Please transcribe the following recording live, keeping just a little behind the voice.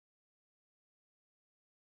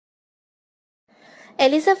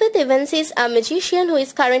Elizabeth Evansis, a musician who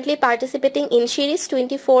is currently participating in Series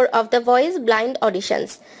 24 of the Voice Blind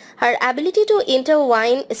Auditions. Her ability to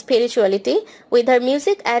intertwine spirituality with her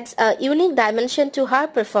music adds a unique dimension to her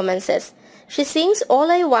performances. She sings All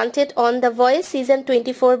I Wanted on the Voice Season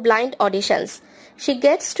 24 Blind Auditions. She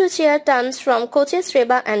gets to share turns from coaches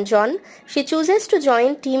Reba and John. She chooses to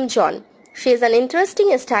join Team John. She is an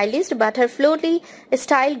interesting stylist, but her floaty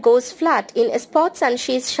style goes flat in spots and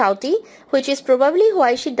she is shouty, which is probably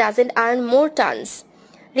why she doesn't earn more turns.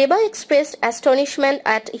 Reba expressed astonishment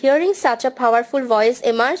at hearing such a powerful voice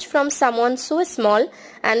emerge from someone so small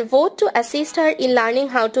and vowed to assist her in learning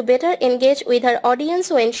how to better engage with her audience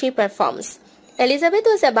when she performs. Elizabeth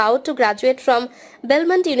was about to graduate from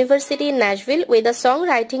Belmont University in Nashville with a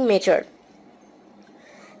songwriting major.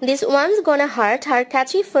 This One's Gonna Hurt, her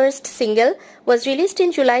catchy first single, was released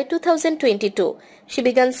in July 2022. She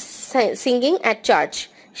began singing at church.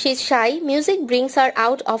 She is shy, music brings her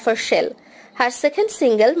out of her shell. Her second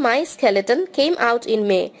single, My Skeleton, came out in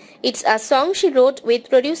May. It's a song she wrote with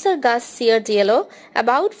producer Gus Ciardiello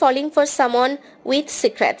about falling for someone with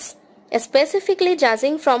secrets. Specifically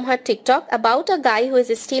judging from her TikTok about a guy who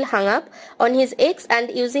is still hung up on his ex and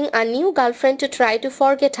using a new girlfriend to try to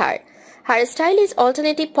forget her. Her style is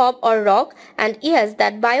alternative pop or rock, and yes,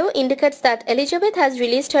 that bio indicates that Elizabeth has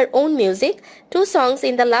released her own music, 2 songs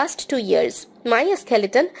in the last 2 years. My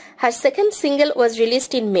Skeleton, her second single, was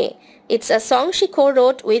released in May. It's a song she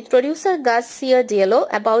co-wrote with producer Gus Ciardiello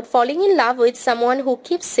about falling in love with someone who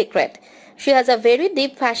keeps secret. She has a very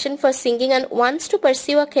deep passion for singing and wants to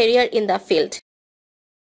pursue a career in the field.